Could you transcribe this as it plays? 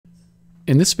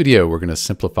In this video, we're going to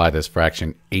simplify this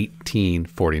fraction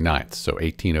 18/49, so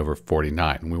 18 over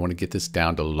 49. And we want to get this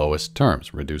down to lowest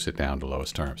terms, reduce it down to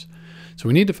lowest terms. So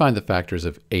we need to find the factors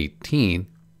of 18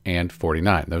 and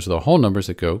 49. Those are the whole numbers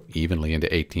that go evenly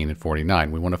into 18 and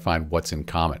 49. We want to find what's in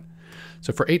common.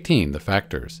 So for 18, the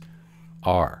factors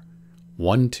are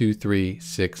 1, 2, 3,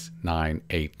 6, 9,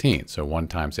 18. So 1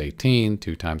 times 18,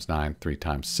 2 times 9, 3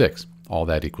 times 6. All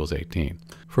that equals 18.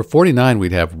 For 49,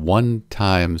 we'd have 1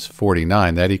 times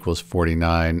 49. That equals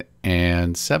 49,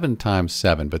 and 7 times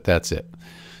 7, but that's it.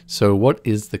 So what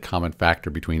is the common factor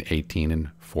between 18 and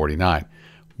 49?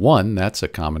 1, that's a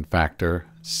common factor.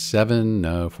 7,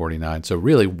 no, 49. So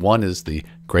really, 1 is the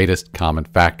greatest common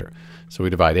factor. So we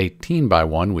divide 18 by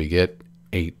 1, we get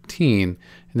 18. And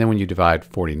then when you divide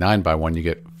 49 by 1, you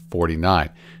get 49.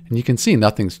 And you can see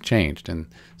nothing's changed. And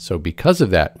so because of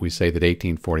that, we say that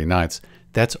 18/49,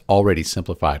 that's already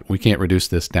simplified. We can't reduce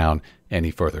this down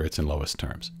any further. It's in lowest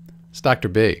terms. It's Dr.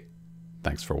 B.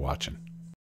 Thanks for watching.